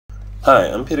Hi,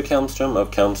 I'm Peter Kalmstrom of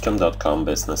kalmstrom.com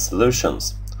Business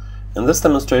Solutions. In this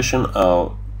demonstration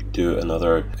I'll do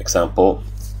another example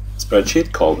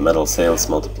spreadsheet called metal sales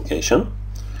multiplication,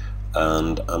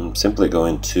 and I'm simply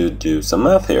going to do some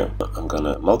math here. I'm going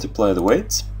to multiply the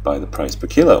weights by the price per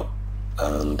kilo,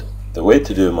 and the way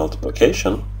to do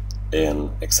multiplication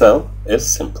in Excel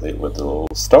is simply with the little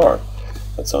star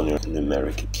that's on your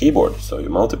numeric keyboard. So you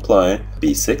multiply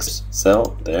B6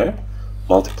 cell there,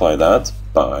 multiply that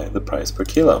by the price per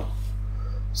kilo.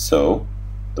 So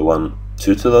the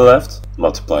 2 to the left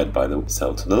multiplied by the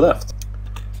cell to the left.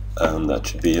 And that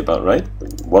should be about right.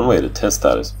 One way to test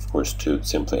that is, of course, to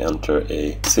simply enter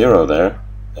a 0 there,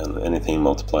 and anything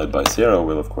multiplied by 0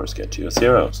 will of course get you a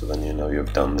 0. So then you know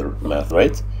you've done the math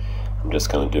right. I'm just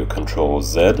going to do Control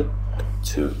Z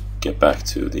to get back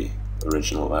to the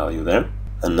original value there.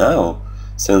 And now,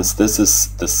 since this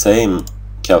is the same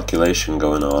calculation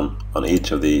going on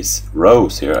each of these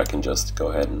rows here, I can just go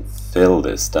ahead and fill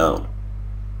this down,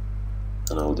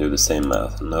 and I'll do the same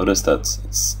math. And notice that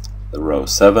it's the row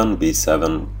 7,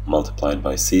 B7 multiplied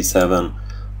by C7,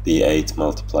 B8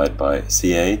 multiplied by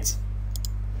C8,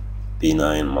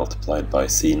 B9 multiplied by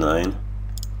C9,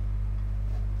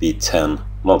 B10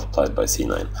 multiplied by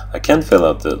C9. I can't fill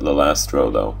out the last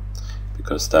row though,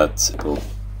 because that will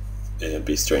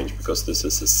be strange, because this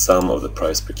is the sum of the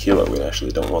price per kilo. We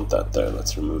actually don't want that there.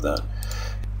 Let's remove that.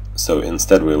 So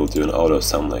instead we will do an auto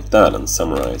sum like that and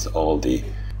summarize all the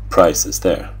prices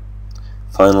there.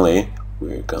 Finally,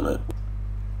 we're gonna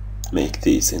make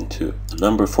these into a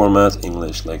number format,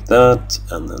 English like that,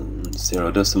 and then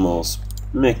 0 decimals,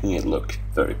 making it look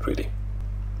very pretty.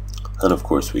 And of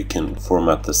course we can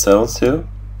format the cells too,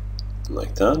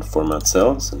 like that, format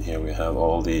cells, and here we have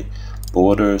all the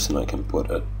borders, and I can put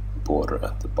a border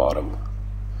at the bottom.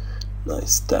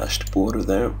 Nice dashed border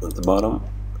there at the bottom,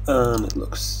 and it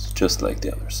looks just like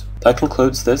the others. That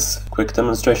concludes this quick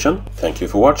demonstration. Thank you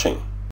for watching.